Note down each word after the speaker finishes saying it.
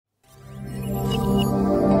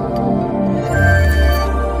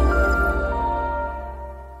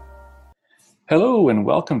Hello and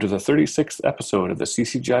welcome to the 36th episode of the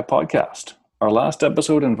CCGI podcast. Our last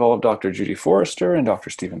episode involved Dr. Judy Forrester and Dr.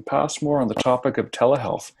 Stephen Passmore on the topic of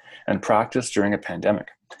telehealth and practice during a pandemic.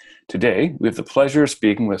 Today, we have the pleasure of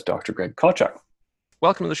speaking with Dr. Greg Kawchuk.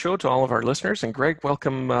 Welcome to the show to all of our listeners. And Greg,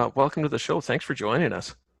 welcome to the show. Thanks for joining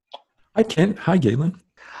us. Hi, Kent. Hi, Galen.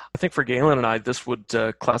 I think for Galen and I, this would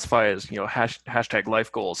classify as hashtag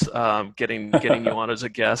life goals. Getting you on as a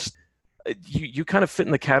guest. You kind of fit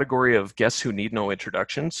in the category of guests who need no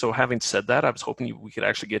introduction. So having said that, I was hoping we could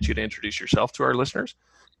actually get you to introduce yourself to our listeners.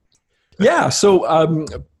 Yeah, so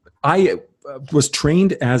I was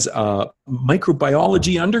trained as a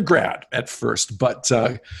microbiology undergrad at first, but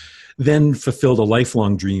then fulfilled a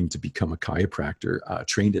lifelong dream to become a chiropractor.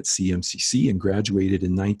 Trained at CMCC and graduated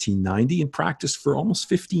in 1990 and practiced for almost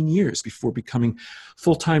 15 years before becoming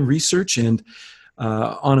full-time research and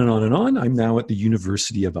on and on and on. I'm now at the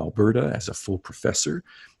University of Alberta as a full professor,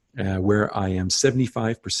 where I am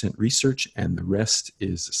 75% research and the rest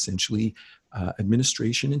is essentially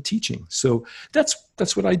administration and teaching. So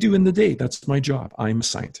that's what I do in the day. That's my job. I'm a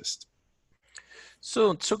scientist.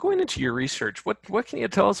 So going into your research, what can you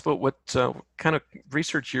tell us about what kind of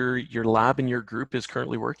research your lab and your group is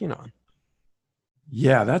currently working on?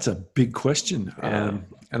 Yeah, that's a big question. And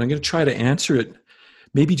I'm going to try to answer it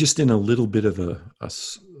maybe just in a little bit of a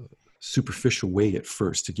superficial way at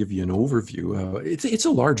first to give you an overview. It's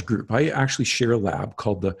a large group. I actually share a lab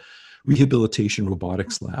called the Rehabilitation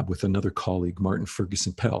Robotics Lab with another colleague, Martin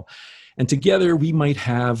Ferguson Pell. And together we might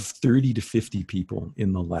have 30 to 50 people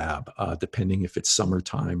in the lab, depending if it's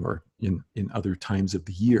summertime or in other times of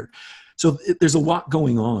the year. So there's a lot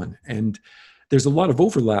going on and there's a lot of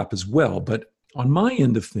overlap as well. But on my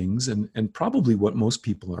end of things, and probably what most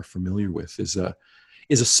people are familiar with, is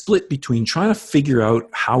a split between trying to figure out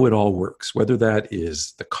how it all works, whether that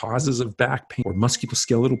is the causes of back pain or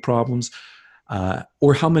musculoskeletal problems,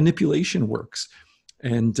 or how manipulation works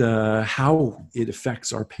and how it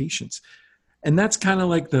affects our patients. And that's kind of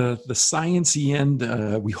like the science-y end.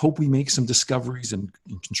 We hope we make some discoveries and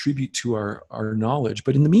contribute to our knowledge.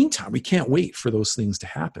 But in the meantime, we can't wait for those things to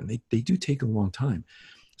happen. They do take a long time.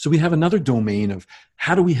 So we have another domain of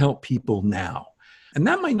how do we help people now? And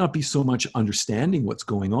that might not be so much understanding what's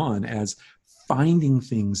going on as finding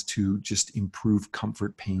things to just improve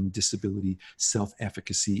comfort, pain, disability,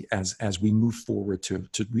 self-efficacy as we move forward to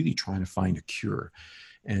really trying to find a cure.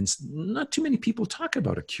 And not too many people talk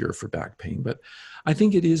about a cure for back pain, but I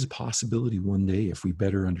think it is a possibility one day if we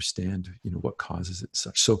better understand, what causes it and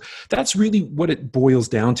such. So that's really what it boils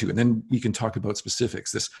down to. And then we can talk about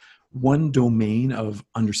specifics. This one domain of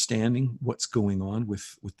understanding what's going on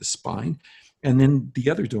with the spine, and then the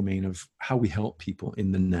other domain of how we help people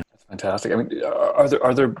in the now. That's fantastic. I mean,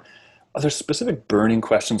 are there specific burning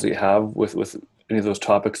questions that you have with any of those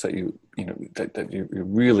topics that you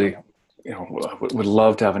really would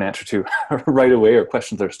love to have an answer to right away, or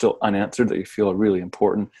questions that are still unanswered that you feel are really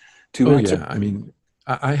important to answer? Yeah, I mean,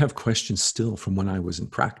 I have questions still from when I was in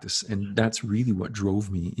practice, and that's really what drove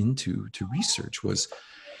me into research was,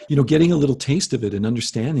 getting a little taste of it and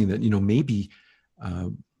understanding that, maybe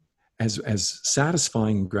as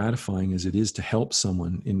satisfying and gratifying as it is to help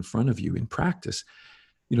someone in front of you in practice,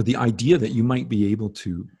 the idea that you might be able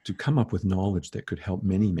to come up with knowledge that could help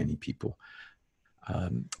many, many people.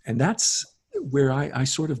 And that's where I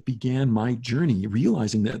sort of began my journey,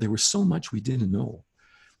 realizing that there was so much we didn't know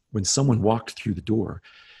when someone walked through the door.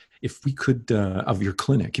 If we could, of your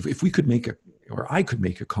clinic, if we could I could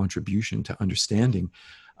make a contribution to understanding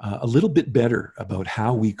a little bit better about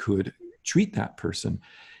how we could treat that person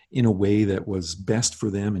in a way that was best for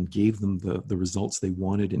them and gave them the results they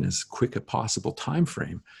wanted in as quick a possible time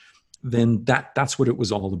frame, then that's what it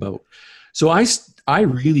was all about. So I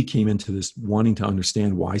really came into this wanting to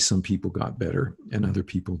understand why some people got better and other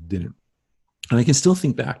people didn't. And I can still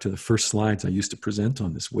think back to the first slides I used to present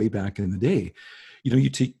on this way back in the day. You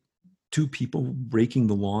take two people raking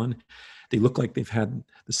the lawn. They look like they've had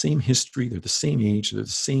the same history. They're the same age. They're the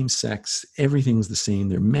same sex. Everything's the same.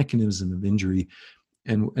 Their mechanism of injury.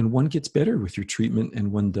 And one gets better with your treatment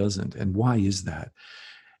and one doesn't. And why is that?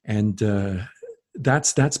 And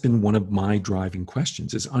that's been one of my driving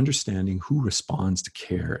questions, is understanding who responds to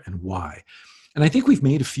care and why. And I think we've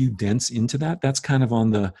made a few dents into that. That's kind of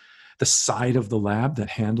on the side of the lab that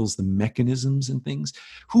handles the mechanisms and things.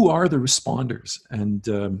 Who are the responders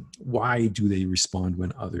and why do they respond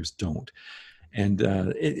when others don't? And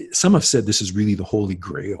some have said this is really the holy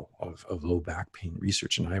grail of low back pain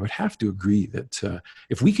research. And I would have to agree that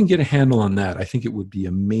if we can get a handle on that, I think it would be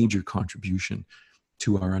a major contribution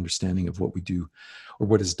to our understanding of what we do or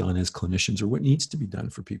what is done as clinicians or what needs to be done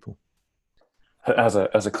for people. As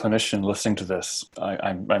a clinician listening to this,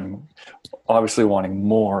 I'm obviously wanting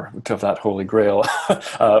more of that holy grail.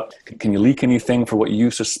 Can you leak anything for what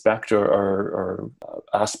you suspect are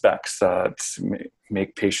aspects that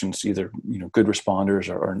make patients either good responders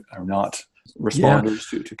or not Yeah.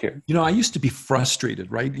 responders to care? I used to be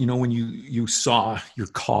frustrated, right? When you saw your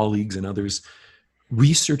colleagues and others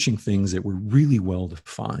researching things that were really well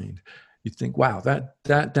defined, you'd think, wow,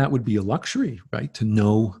 that would be a luxury, right? To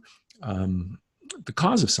know the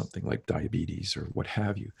cause of something like diabetes or what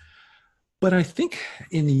have you. But I think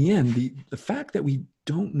in the end, the fact that we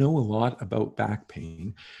don't know a lot about back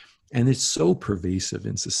pain, and it's so pervasive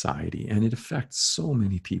in society, and it affects so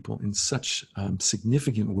many people in such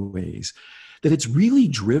significant ways, that it's really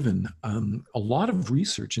driven a lot of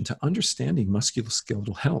research into understanding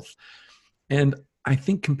musculoskeletal health. And I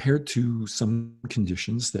think compared to some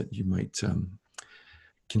conditions that you might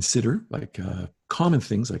consider, like common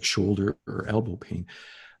things like shoulder or elbow pain,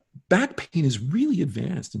 back pain is really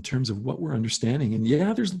advanced in terms of what we're understanding. And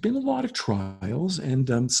yeah, there's been a lot of trials,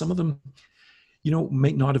 and some of them,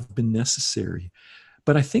 might not have been necessary.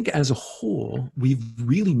 But I think as a whole, we've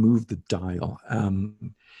really moved the dial.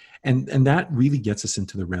 And that really gets us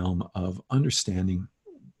into the realm of understanding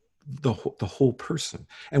the whole person.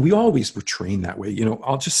 And we always were trained that way.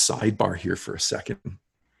 I'll just sidebar here for a second.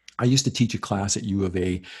 I used to teach a class at U of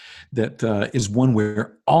A that is one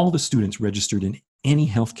where all the students registered in any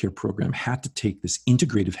healthcare program had to take this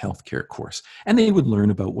integrative healthcare course, and they would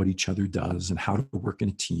learn about what each other does and how to work in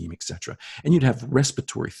a team, etc. And you'd have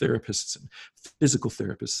respiratory therapists and physical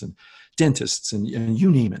therapists and dentists and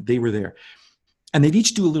you name it, they were there. And they'd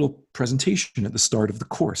each do a little presentation at the start of the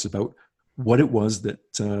course about what it was that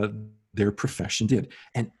their profession did.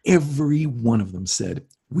 And every one of them said,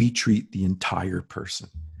 "We treat the entire person."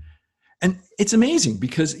 And it's amazing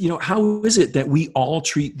because, how is it that we all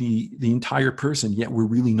treat the entire person, yet we're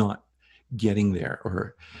really not getting there,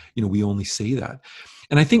 or, we only say that.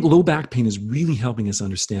 And I think low back pain is really helping us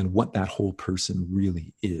understand what that whole person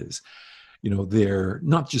really is. They're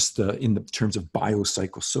not just in the terms of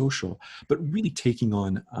biopsychosocial, but really taking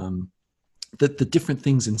on the different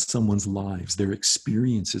things in someone's lives, their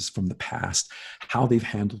experiences from the past, how they've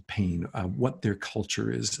handled pain, what their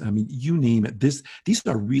culture is. I mean, you name it. These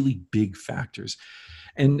are really big factors.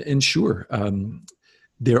 And sure,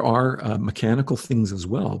 there are mechanical things as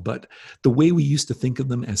well, but the way we used to think of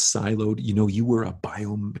them as siloed, you were a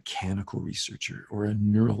biomechanical researcher or a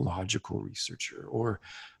neurological researcher or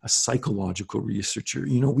a psychological researcher.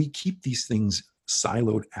 We keep these things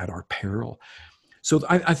siloed at our peril. So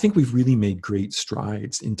I think we've really made great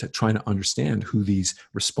strides into trying to understand who these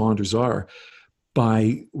responders are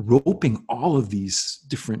by roping all of these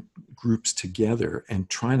different groups together and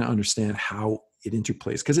trying to understand how it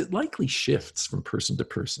interplays, because it likely shifts from person to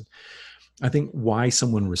person. I think why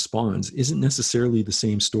someone responds isn't necessarily the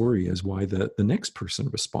same story as why the next person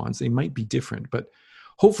responds. They might be different, but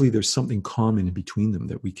hopefully there's something common in between them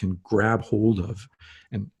that we can grab hold of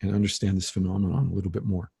and understand this phenomenon a little bit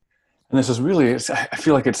more. And this is really, I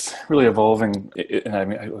feel like it's really evolving. And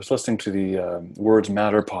I was listening to the Words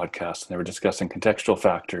Matter podcast, and they were discussing contextual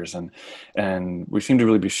factors, and we seem to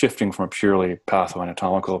really be shifting from a purely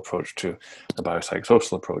pathoanatomical approach to a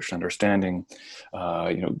biopsychosocial approach, understanding,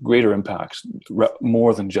 greater impacts,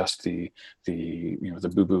 more than just the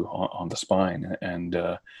boo-boo on the spine. And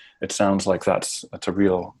it sounds like that's a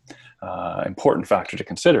real important factor to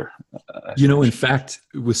consider. In fact,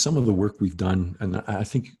 with some of the work we've done, and I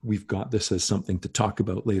think we've got this as something to talk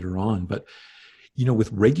about later on, but,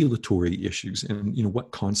 with regulatory issues and,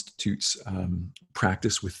 what constitutes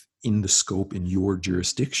practice within the scope in your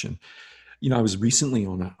jurisdiction. I was recently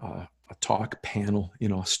on a talk panel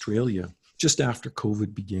in Australia just after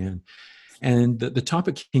COVID began. And the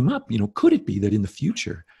topic came up, could it be that in the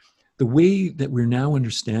future, the way that we're now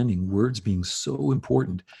understanding words being so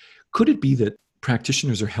important, could it be that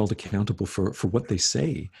practitioners are held accountable for what they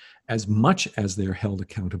say as much as they're held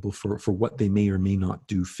accountable for what they may or may not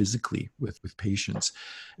do physically with patients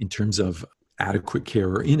in terms of adequate care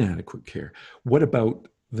or inadequate care? What about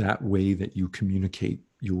that way that you communicate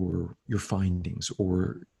your findings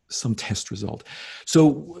or some test result?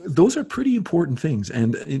 So those are pretty important things,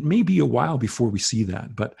 and it may be a while before we see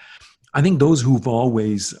that, but I think those who've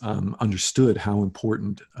always understood how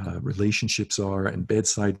important relationships are and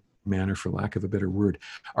bedside manner, for lack of a better word,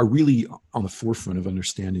 are really on the forefront of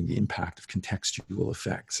understanding the impact of contextual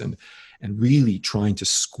effects and really trying to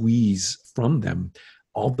squeeze from them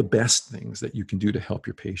all the best things that you can do to help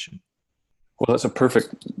your patient. Well, that's a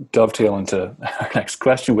perfect dovetail into our next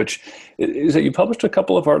question, which is that you published a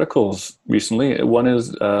couple of articles recently. One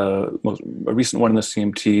is a recent one in the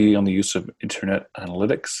CMT on the use of internet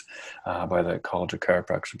analytics by the College of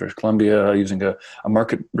Chiropractic of British Columbia, using a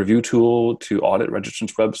market review tool to audit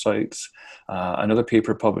registrants' websites. Another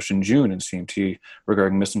paper published in June in CMT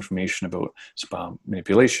regarding misinformation about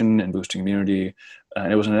manipulation and boosting immunity.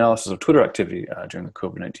 And it was an analysis of Twitter activity during the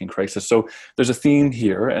COVID-19 crisis. So there's a theme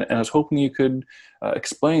here, and I was hoping you could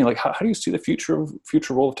explain, like, how do you see the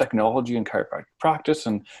future role of technology in chiropractic practice,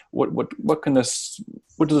 and what does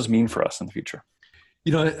this mean for us in the future?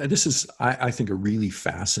 You know, this is, I think, a really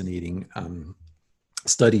fascinating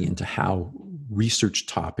study into how research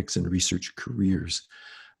topics and research careers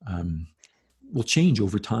will change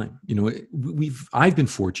over time. You know, I've been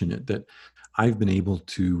fortunate that I've been able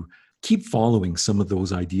to keep following some of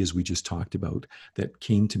those ideas we just talked about that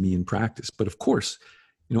came to me in practice. But of course,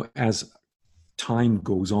 you know, as time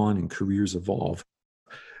goes on and careers evolve,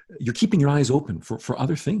 you're keeping your eyes open for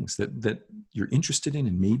other things that you're interested in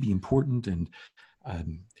and may be important. And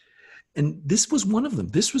this was one of them.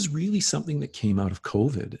 This was really something that came out of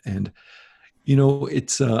COVID. And, you know,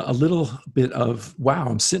 it's a little bit of, wow,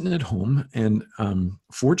 I'm sitting at home, and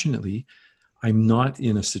fortunately, I'm not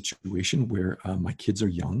in a situation where my kids are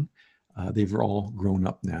young. They've all grown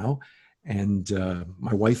up now, and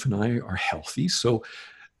my wife and I are healthy. So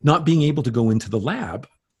not being able to go into the lab,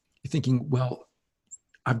 you're thinking, well,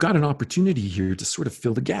 I've got an opportunity here to sort of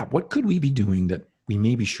fill the gap. What could we be doing that we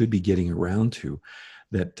maybe should be getting around to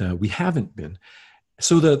that we haven't been?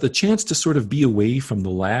 So the chance to sort of be away from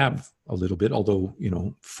the lab a little bit, although, you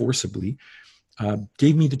know, forcibly,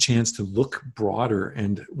 gave me the chance to look broader.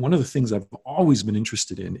 And one of the things I've always been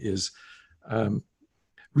interested in is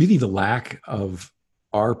really the lack of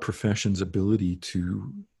our profession's ability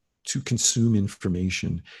to consume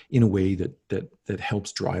information in a way that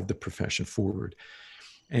helps drive the profession forward.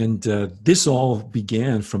 And this all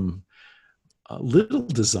began from a little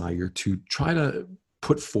desire to try to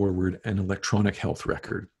put forward an electronic health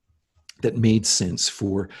record that made sense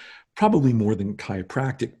for probably more than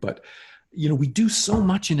chiropractic, but you know, we do so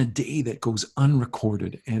much in a day that goes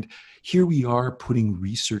unrecorded. And here we are putting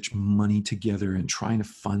research money together and trying to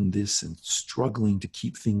fund this and struggling to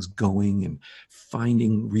keep things going and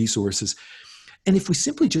finding resources. And if we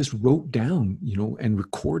simply just wrote down, you know, and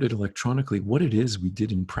recorded electronically what it is we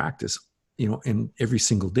did in practice, you know, and every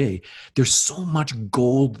single day, there's so much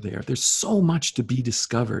gold there. There's so much to be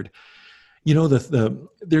discovered. You know,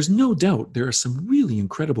 there's no doubt there are some really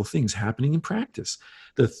incredible things happening in practice.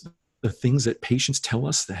 The things that patients tell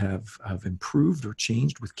us that have improved or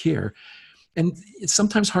changed with care. And it's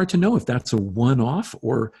sometimes hard to know if that's a one-off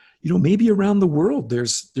or, you know, maybe around the world,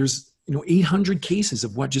 there's, you know, 800 cases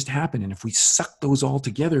of what just happened. And if we suck those all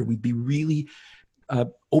together, we'd be really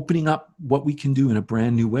opening up what we can do in a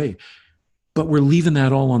brand new way. But we're leaving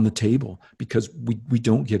that all on the table because we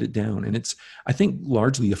don't get it down. And it's, I think,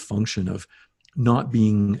 largely a function of not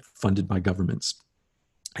being funded by governments.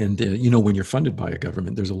 And, you know, when you're funded by a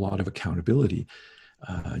government, there's a lot of accountability.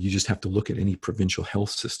 You just have to look at any provincial health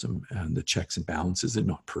system, and the checks and balances are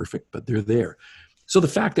not perfect, but they're there. So the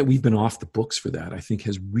fact that we've been off the books for that, I think,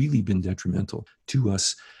 has really been detrimental to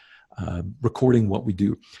us recording what we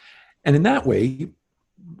do. And in that way,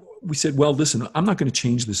 we said, well, listen, I'm not going to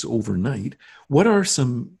change this overnight. What are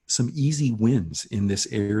some easy wins in this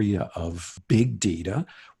area of big data?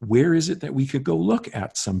 Where is it that we could go look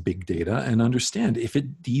at some big data and understand if it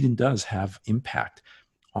indeed and does have impact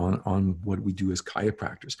on what we do as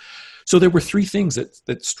chiropractors? So there were three things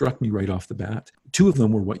that struck me right off the bat. Two of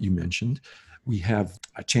them were what you mentioned. We have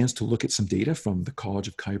a chance to look at some data from the College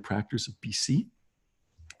of Chiropractors of BC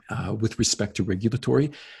with respect to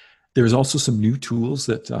regulatory. There's also some new tools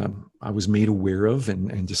that I was made aware of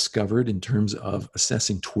and discovered in terms of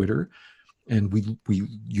assessing Twitter. And we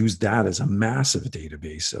use that as a massive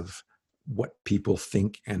database of what people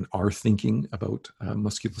think and are thinking about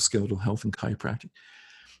musculoskeletal health and chiropractic.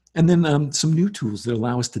 And then some new tools that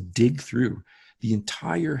allow us to dig through the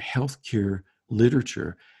entire healthcare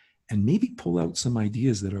literature and maybe pull out some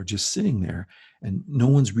ideas that are just sitting there and no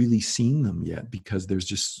one's really seen them yet because there's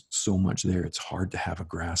just so much there. It's hard to have a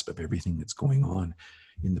grasp of everything that's going on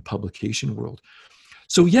in the publication world.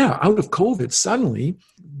 So yeah, out of COVID, suddenly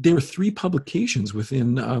there were 3 publications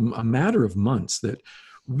within a matter of months that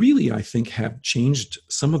really, I think, have changed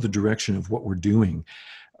some of the direction of what we're doing,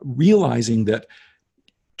 realizing that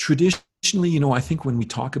traditionally, you know, I think when we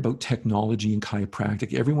talk about technology in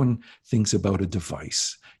chiropractic, everyone thinks about a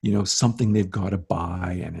device, you know, something they've got to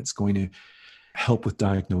buy and it's going to help with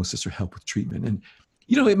diagnosis or help with treatment. And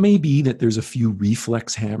It may be that there's a few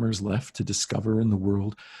reflex hammers left to discover in the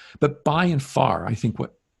world, but by and far, I think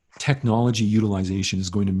what technology utilization is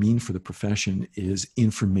going to mean for the profession is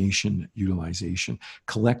information utilization,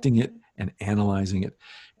 collecting it and analyzing it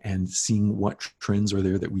and seeing what trends are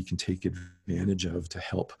there that we can take advantage of to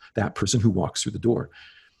help that person who walks through the door.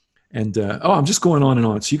 And I'm just going on and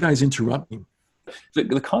on. So you guys interrupt me.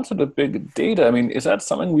 The concept of big data, I mean, is that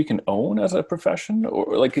something we can own as a profession,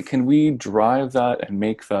 or like can we drive that and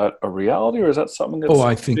make that a reality, or is that something that's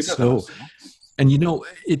I think so. us, And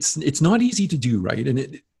it's not easy to do, right?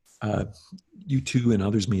 And you two and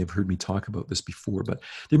others may have heard me talk about this before, but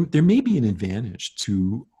there may be an advantage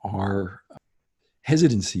to our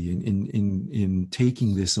hesitancy in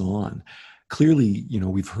taking this on. Clearly,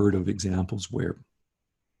 we've heard of examples where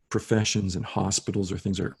professions and hospitals or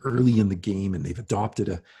things are early in the game and they've adopted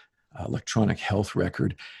a electronic health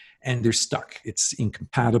record and they're stuck. It's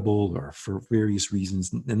incompatible or for various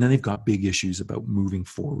reasons. And then they've got big issues about moving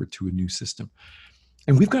forward to a new system.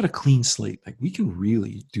 And we've got a clean slate. Like, we can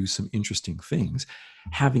really do some interesting things,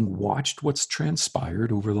 having watched what's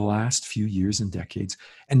transpired over the last few years and decades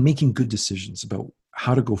and making good decisions about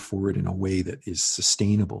how to go forward in a way that is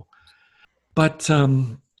sustainable. But,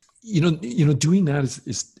 doing that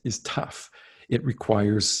is tough. It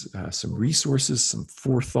requires some resources, some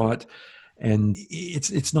forethought, and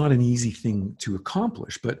it's not an easy thing to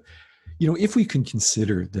accomplish. But, if we can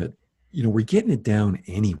consider that, we're getting it down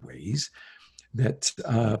anyways, that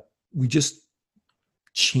we just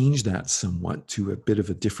change that somewhat to a bit of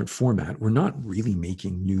a different format. We're not really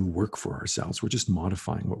making new work for ourselves. We're just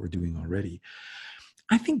modifying what we're doing already.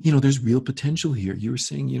 I think, there's real potential here. You were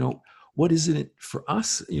saying, what is it for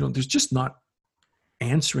us? There's just not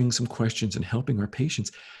answering some questions and helping our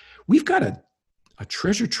patients. We've got a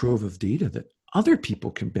treasure trove of data that other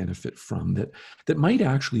people can benefit from that might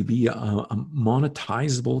actually be a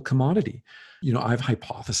monetizable commodity. I've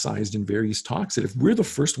hypothesized in various talks that if we're the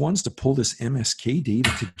first ones to pull this MSK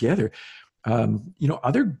data together,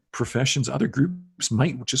 other professions, other groups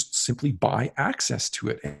might just simply buy access to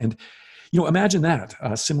it. And, imagine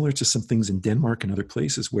that, similar to some things in Denmark and other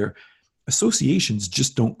places where associations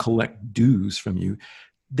just don't collect dues from you.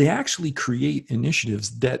 They actually create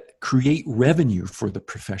initiatives that create revenue for the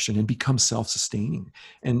profession and become self-sustaining.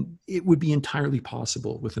 And it would be entirely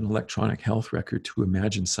possible with an electronic health record to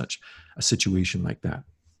imagine such a situation like that.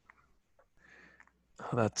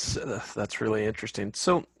 That's really interesting.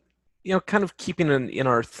 So, kind of keeping in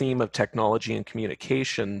our theme of technology and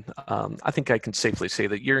communication, I think I can safely say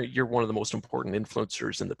that you're one of the most important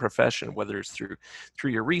influencers in the profession, whether it's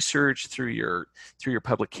through your research, through your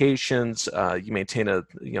publications. You maintain a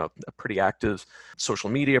pretty active social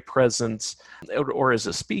media presence, or as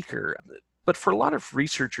a speaker. But for a lot of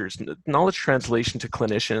researchers, knowledge translation to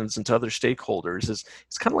clinicians and to other stakeholders is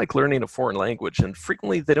kind of like learning a foreign language, and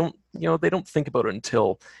frequently they don't think about it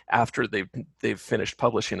until after they've finished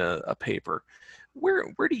publishing a paper.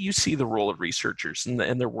 Where do you see the role of researchers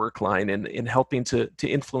and their work line in helping to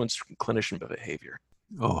influence clinician behavior?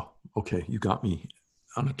 Oh, okay, you got me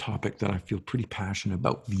on a topic that I feel pretty passionate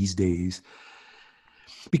about these days,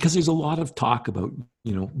 because there's a lot of talk about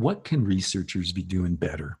what can researchers be doing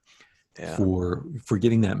better. Yeah. For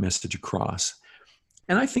getting that message across.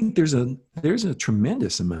 And I think there's a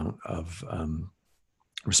tremendous amount of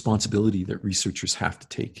responsibility that researchers have to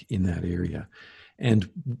take in that area. And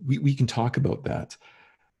we can talk about that.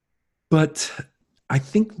 But I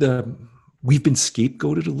think we've been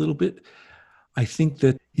scapegoated a little bit. I think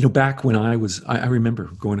that, back when I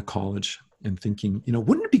remember going to college and thinking,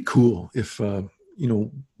 wouldn't it be cool if,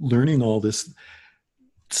 learning all this,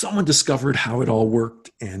 someone discovered how it all worked,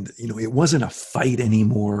 and it wasn't a fight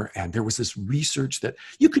anymore, and there was this research that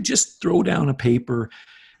you could just throw down a paper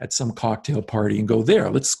at some cocktail party and go, there,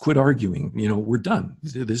 let's quit arguing, we're done,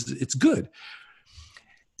 it's good.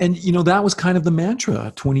 And that was kind of the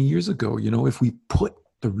mantra 20 years ago. If we put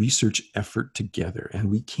the research effort together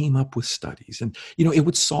and we came up with studies, and it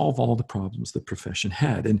would solve all the problems the profession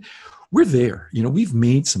had. And we're there. We've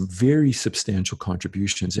made some very substantial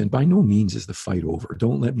contributions, and by no means is the fight over.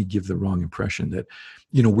 Don't let me give the wrong impression that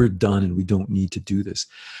we're done and we don't need to do this.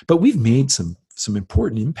 But we've made some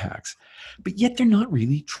important impacts, but yet they're not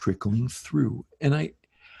really trickling through. And I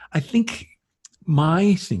think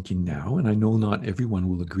my thinking now, and I know not everyone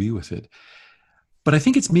will agree with it, but I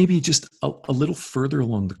think it's maybe just a little further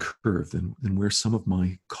along the curve than where some of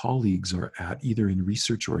my colleagues are at, either in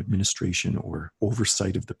research or administration or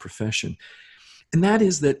oversight of the profession. And that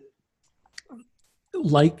is that,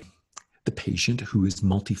 like the patient who is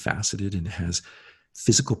multifaceted and has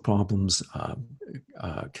physical problems,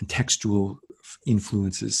 contextual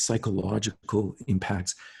influences, psychological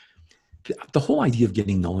impacts. The whole idea of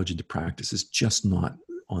getting knowledge into practice is just not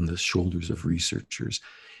on the shoulders of researchers.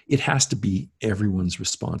 It has to be everyone's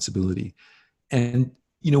responsibility. And,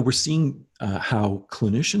 we're seeing how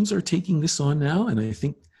clinicians are taking this on now. And I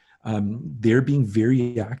think they're being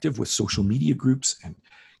very active with social media groups and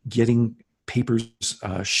getting papers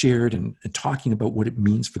shared and talking about what it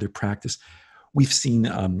means for their practice. We've seen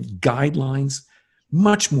guidelines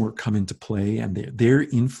much more come into play, and their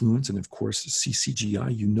influence, and of course,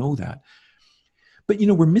 CCGI, that. But,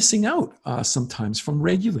 we're missing out sometimes from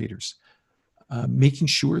regulators, making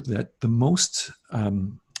sure that the most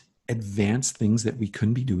advanced things that we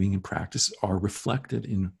can be doing in practice are reflected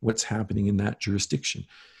in what's happening in that jurisdiction.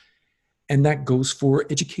 And that goes for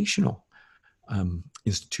educational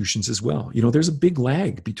institutions as well. There's a big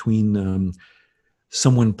lag between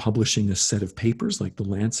someone publishing a set of papers like the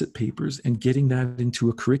Lancet papers and getting that into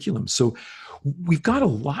a curriculum. So we've got a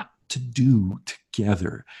lot to do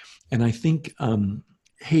together. And I think,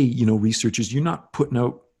 hey, researchers, you're not putting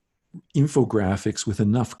out infographics with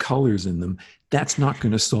enough colors in them. That's not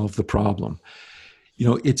going to solve the problem.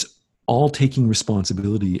 It's all taking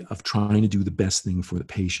responsibility of trying to do the best thing for the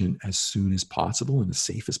patient as soon as possible and as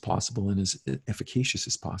safe as possible and as efficacious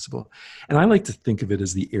as possible. And I like to think of it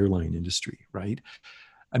as the airline industry, right?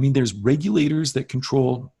 I mean, there's regulators that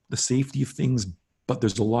control the safety of things, but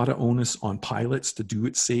there's a lot of onus on pilots to do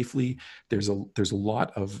it safely. There's a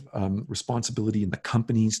lot of responsibility in the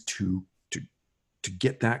companies to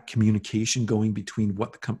get that communication going between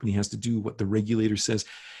what the company has to do, what the regulator says.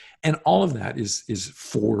 And all of that is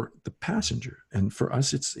for the passenger. And for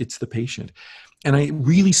us, it's the patient. And I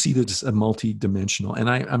really see this as multidimensional. And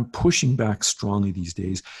I'm pushing back strongly these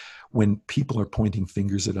days when people are pointing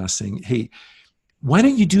fingers at us saying, hey, why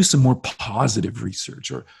don't you do some more positive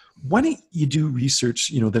research? Or why don't you do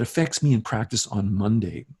research, that affects me in practice on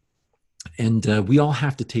Monday? And we all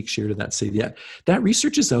have to take share to that, say, yeah, that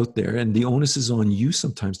research is out there and the onus is on you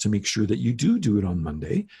sometimes to make sure that you do it on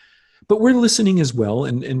Monday. But we're listening as well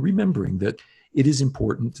and remembering that it is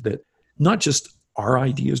important that not just our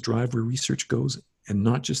ideas drive where research goes and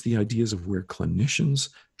not just the ideas of where clinicians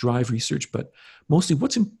drive research, but mostly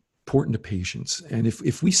what's important to patients. And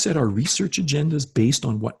if we set our research agendas based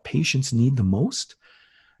on what patients need the most,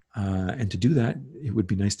 and to do that, it would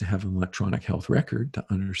be nice to have an electronic health record to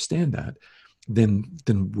understand that, then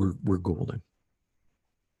we're golden.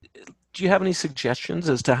 Do you have any suggestions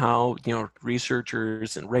as to how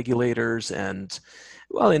researchers and regulators and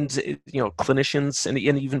clinicians and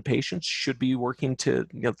even patients should be working to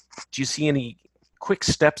do you see any quick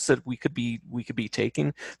steps that we could be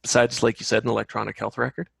taking besides, like you said, an electronic health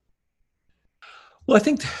record? Well, I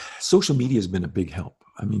think social media has been a big help.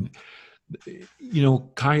 I mean,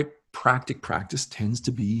 chiropractic practice tends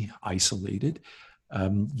to be isolated.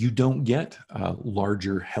 You don't get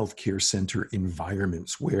larger healthcare center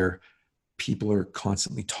environments where people are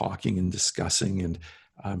constantly talking and discussing, and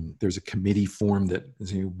there's a committee formed that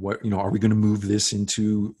is, are we going to move this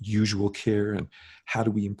into usual care, and how do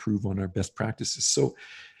we improve on our best practices? So,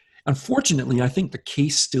 unfortunately, I think the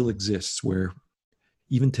case still exists where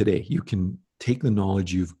even today you can take the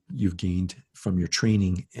knowledge you've gained from your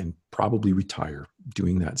training and probably retire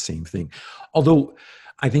doing that same thing. Although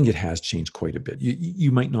I think it has changed quite a bit.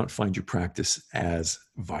 You might not find your practice as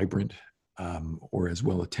vibrant or as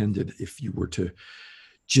well attended if you were to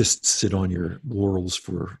just sit on your laurels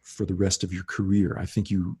for the rest of your career. I think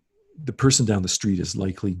the person down the street is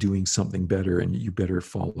likely doing something better and you better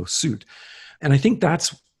follow suit. And I think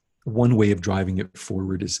that's one way of driving it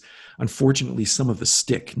forward is, unfortunately, some of the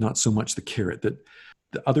stick, not so much the carrot, that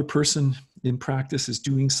the other person in practice is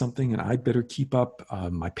doing something and I'd better keep up.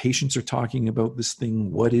 My patients are talking about this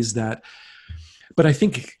thing. What is that? But I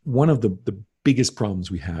think one of the biggest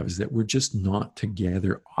problems we have is that we're just not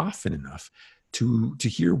together often enough to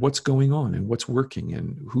hear what's going on and what's working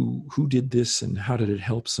and who did this and how did it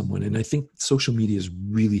help someone. And I think social media has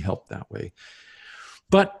really helped that way.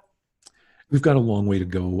 But we've got a long way to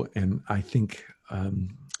go. And I think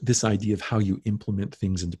this idea of how you implement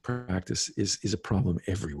things into practice is a problem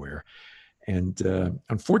everywhere. And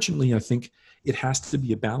unfortunately, I think it has to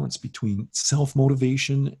be a balance between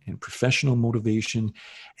self-motivation and professional motivation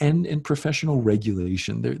and professional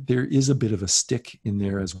regulation. There is a bit of a stick in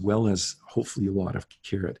there as well as hopefully a lot of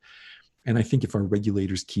carrot. And I think if our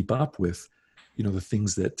regulators keep up with, the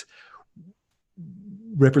things that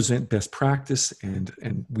represent best practice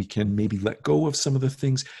and we can maybe let go of some of the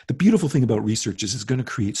things. The beautiful thing about research is it's going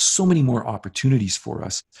to create so many more opportunities for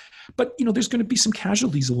us. But, there's going to be some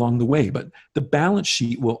casualties along the way, but the balance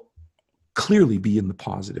sheet will clearly be in the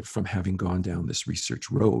positive from having gone down this research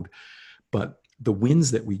road. But the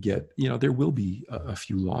wins that we get, there will be a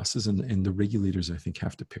few losses, and the regulators, I think,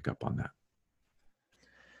 have to pick up on that.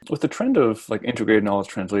 With the trend of like integrated knowledge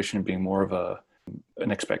translation being more of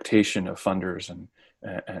an expectation of funders and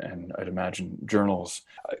I'd imagine journals,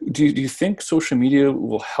 do you think social media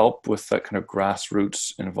will help with that kind of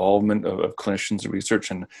grassroots involvement of clinicians and research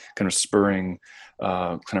and kind of spurring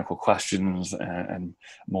clinical questions and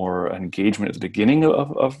more engagement at the beginning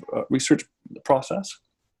of research process?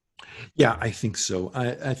 Yeah, I think so.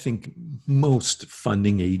 I think most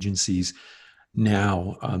funding agencies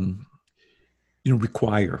now,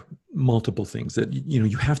 require multiple things. That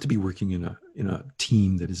you have to be working in a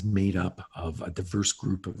team that is made up of a diverse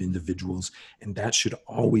group of individuals, and that should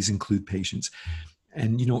always include patients.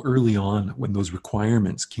 And early on, when those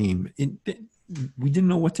requirements came, we didn't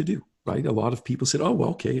know what to do. Right? A lot of people said, "Oh, well,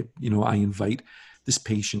 okay, I invite this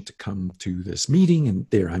patient to come to this meeting, and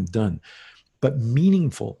there, I'm done." But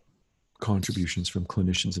meaningful contributions from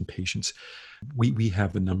clinicians and patients. We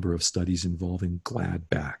have a number of studies involving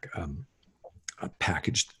GladBack, a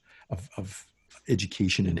package of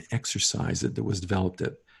education and exercise that was developed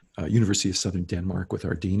at University of Southern Denmark with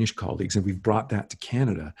our Danish colleagues, and we've brought that to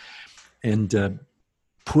Canada. And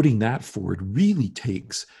putting that forward really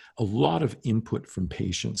takes a lot of input from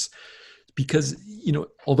patients, because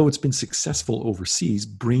although it's been successful overseas,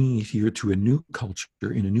 bringing it here to a new culture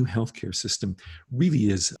in a new healthcare system really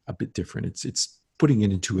is a bit different. It's putting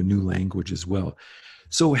it into a new language as well.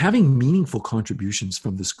 So having meaningful contributions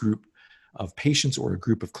from this group of patients or a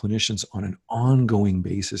group of clinicians on an ongoing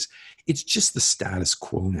basis, it's just the status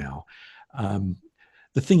quo now.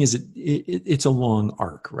 The thing is, it's a long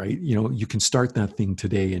arc, right? You can start that thing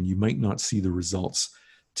today and you might not see the results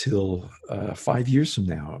till 5 years from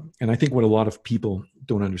now. And I think what a lot of people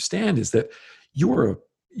don't understand is that you're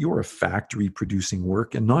a factory producing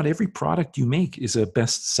work, and not every product you make is a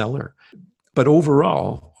bestseller. But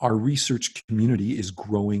overall, our research community is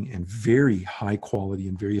growing and very high quality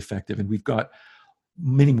and very effective. And we've got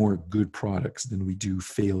many more good products than we do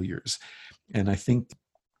failures. And I think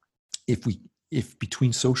if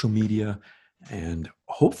between social media and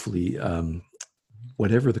hopefully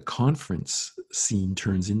whatever the conference scene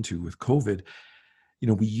turns into with COVID,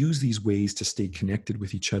 we use these ways to stay connected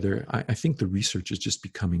with each other. I think the research is just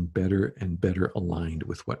becoming better and better aligned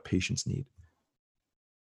with what patients need.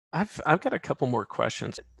 I've got a couple more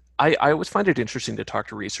questions. I always find it interesting to talk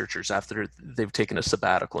to researchers after they've taken a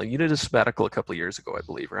sabbatical. And you did a sabbatical a couple of years ago, I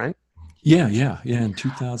believe, right? Yeah, in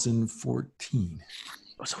 2014.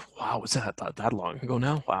 So, wow, was that long ago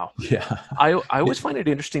now? Wow. Yeah. I always find it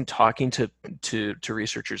interesting talking to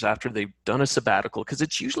researchers after they've done a sabbatical, because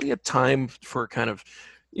it's usually a time for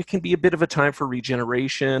it can be a bit of a time for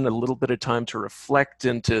regeneration, a little bit of time to reflect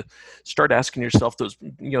and to start asking yourself those,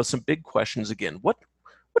 some big questions again. What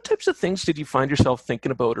types of things did you find yourself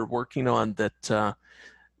thinking about or working on that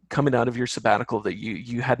coming out of your sabbatical that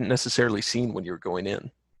you hadn't necessarily seen when you were going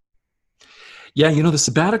in? Yeah, the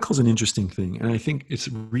sabbatical is an interesting thing, and I think it's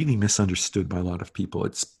really misunderstood by a lot of people.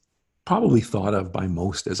 It's probably thought of by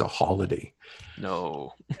most as a holiday.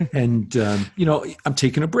 No. And, I'm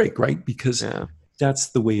taking a break, right? Because Yeah. that's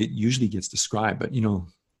the way it usually gets described. But,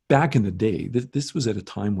 back in the day, this was at a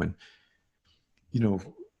time when,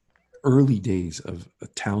 early days of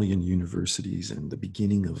Italian universities and the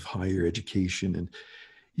beginning of higher education. And,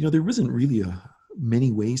 there wasn't really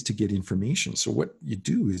many ways to get information. So what you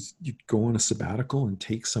do is you go on a sabbatical and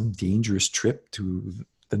take some dangerous trip to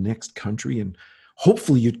the next country, and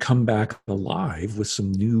hopefully you'd come back alive with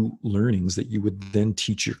some new learnings that you would then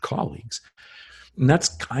teach your colleagues. And that's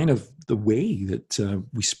kind of the way that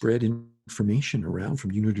we spread information around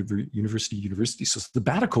from university to university. So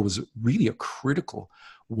sabbatical was really a critical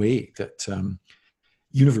way that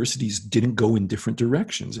universities didn't go in different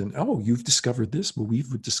directions. And, you've discovered this, well,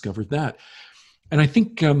 we've discovered that. And I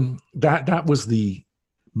think that was the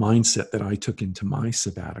mindset that I took into my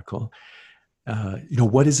sabbatical.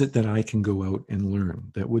 What is it that I can go out and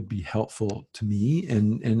learn that would be helpful to me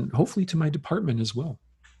and hopefully to my department as well,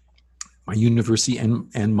 my university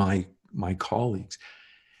and my colleagues.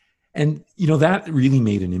 And, that really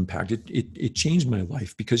made an impact. It changed my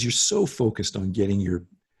life, because you're so focused on getting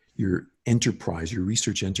your enterprise, your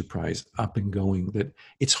research enterprise up and going, that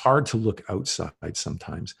it's hard to look outside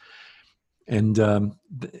sometimes. And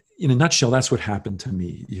in a nutshell, that's what happened to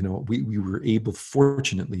me. We were able,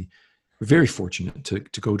 very fortunate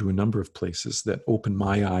to go to a number of places that opened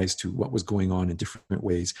my eyes to what was going on in different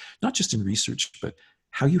ways, not just in research, but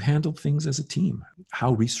how you handle things as a team,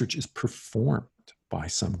 how research is performed by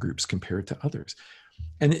some groups compared to others.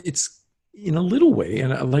 And it's in a little way,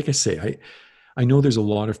 and like I say, I know there's a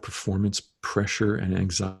lot of performance pressure and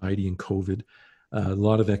anxiety in COVID, a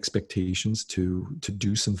lot of expectations to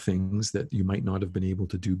do some things that you might not have been able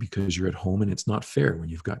to do because you're at home, and it's not fair when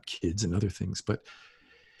you've got kids and other things. But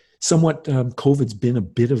somewhat, COVID's been a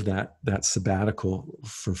bit of that sabbatical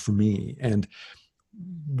for me. And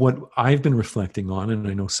what I've been reflecting on, and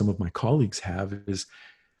I know some of my colleagues have, is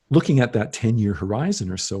looking at that 10-year horizon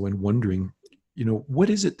or so and wondering, what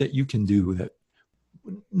is it that you can do that,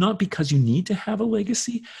 not because you need to have a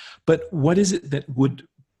legacy, but what is it that would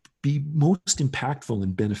be most impactful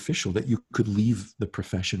and beneficial that you could leave the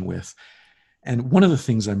profession with? And one of the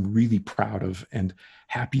things I'm really proud of and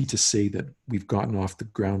happy to say that we've gotten off the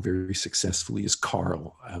ground very successfully is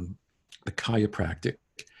Carl, the Chiropractic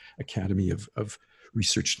Academy of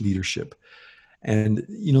Research Leadership. And,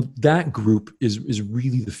 that group is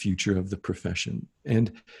really the future of the profession.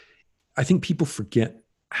 And I think people forget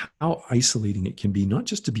how isolating it can be, not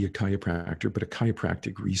just to be a chiropractor, but a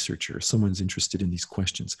chiropractic researcher, someone's interested in these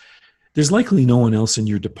questions. There's likely no one else in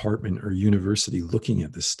your department or university looking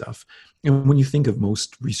at this stuff. And when you think of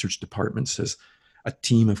most research departments as a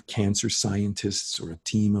team of cancer scientists or a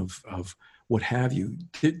team of what have you,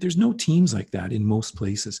 there's no teams like that in most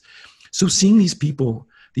places. So seeing these people,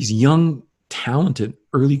 these young, talented,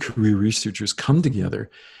 early career researchers come together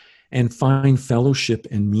and find fellowship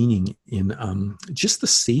and meaning in just the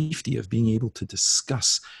safety of being able to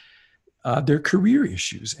discuss their career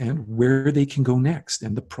issues and where they can go next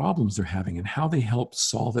and the problems they're having and how they help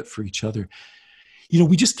solve it for each other.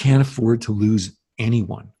 We just can't afford to lose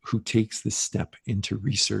anyone who takes this step into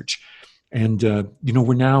research. And,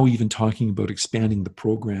 we're now even talking about expanding the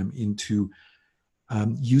program into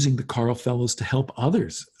using the Carl Fellows to help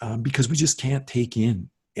others because we just can't take in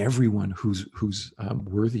everyone who's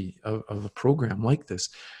worthy of a program like this.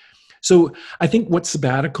 So I think what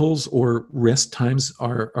sabbaticals or rest times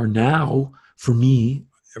are now, for me,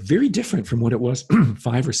 are very different from what it was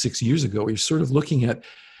 5 or 6 years ago. You're sort of looking at,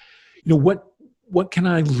 what can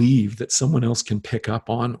I leave that someone else can pick up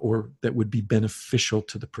on or that would be beneficial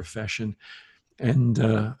to the profession? And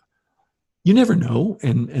you never know,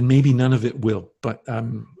 and maybe none of it will. But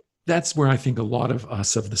that's where I think a lot of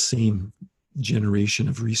us of the same generation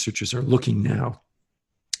of researchers are looking now,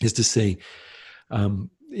 is to say,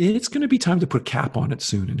 it's going to be time to put a cap on it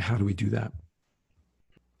soon. And how do we do that?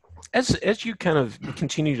 As you kind of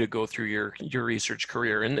continue to go through your research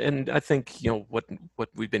career, and I think what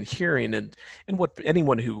we've been hearing and what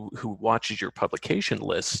anyone who watches your publication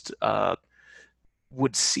list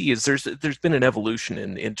would see is there's been an evolution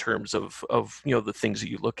in terms of the things that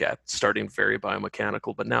you look at, starting very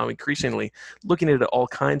biomechanical, but now increasingly looking at all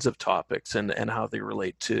kinds of topics and how they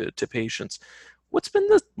relate to patients. What's been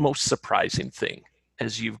the most surprising thing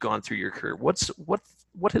as you've gone through your career?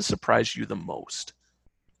 What has surprised you the most?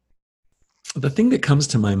 The thing that comes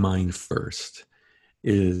to my mind first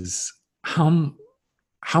is how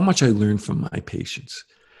much I learned from my patients.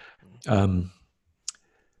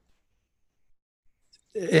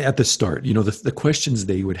 At the start, the questions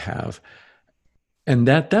they would have, and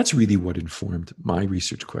that's really what informed my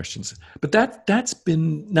research questions. But that's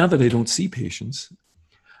been, now that I don't see patients,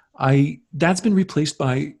 that's been replaced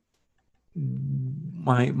by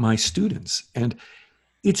my students. And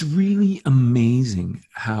it's really amazing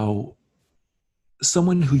how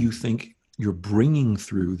someone who you think you're bringing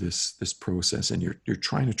through this process and you're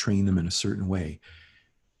trying to train them in a certain way,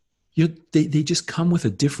 they just come with a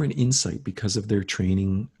different insight because of their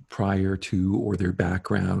training prior to, or their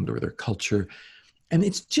background or their culture. And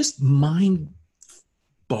it's just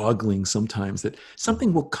mind-boggling sometimes that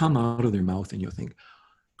something will come out of their mouth and you'll think,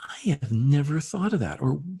 I have never thought of that,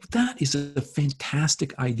 or that is a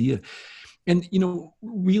fantastic idea. And,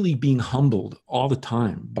 really being humbled all the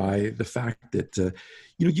time by the fact that,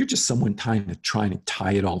 you're just someone trying to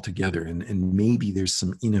tie it all together. And maybe there's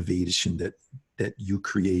some innovation that you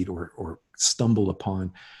create or stumble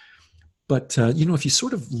upon. But, if you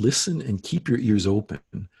sort of listen and keep your ears open,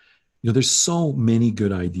 there's so many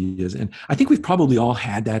good ideas. And I think we've probably all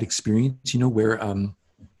had that experience, where, I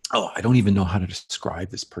don't even know how to describe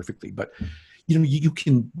this perfectly, but, you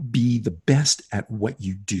can be the best at what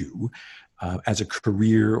you do as a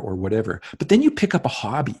career or whatever, but then you pick up a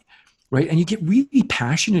hobby, right? And you get really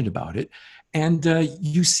passionate about it. And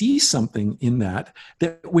you see something in that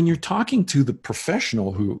when you're talking to the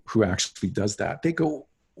professional who actually does that, they go,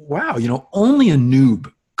 wow, only a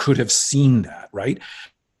noob could have seen that, right?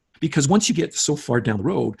 Because once you get so far down the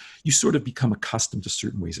road, you sort of become accustomed to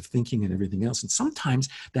certain ways of thinking and everything else. And sometimes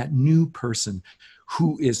that new person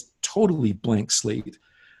who is totally blank slate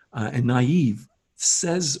and naive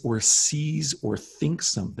says or sees or thinks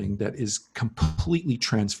something that is completely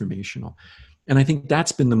transformational. And I think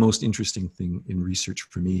that's been the most interesting thing in research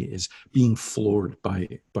for me, is being floored by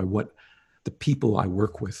what the people I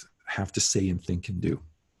work with have to say and think and do.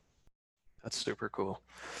 That's super cool.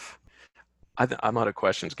 I'm out of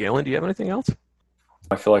questions. Galen, do you have anything else?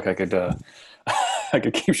 I feel like I could I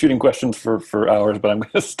could keep shooting questions for hours, but I'm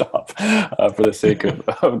going to stop for the sake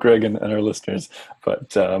of Greg and our listeners.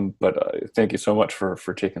 But thank you so much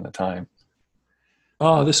for taking the time.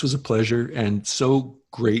 Oh, this was a pleasure, and so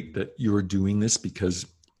great that you're doing this, because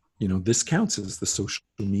this counts as the social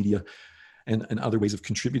media and other ways of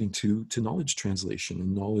contributing to knowledge translation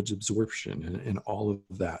and knowledge absorption and all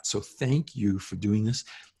of that. So thank you for doing this,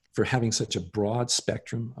 for having such a broad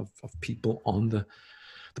spectrum of people on the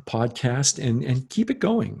podcast, and keep it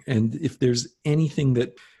going. And if there's anything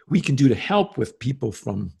that we can do to help with people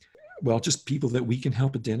just people that we can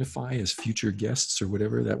help identify as future guests or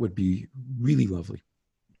whatever, that would be really lovely.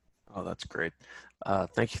 Oh, that's great.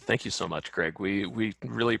 Thank you so much, Greg. We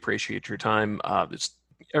really appreciate your time.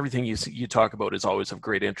 Everything you talk about is always of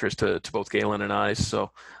great interest to both Galen and I.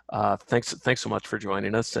 So thanks so much for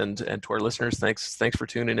joining us, and to our listeners, thanks for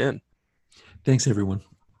tuning in. Thanks, everyone.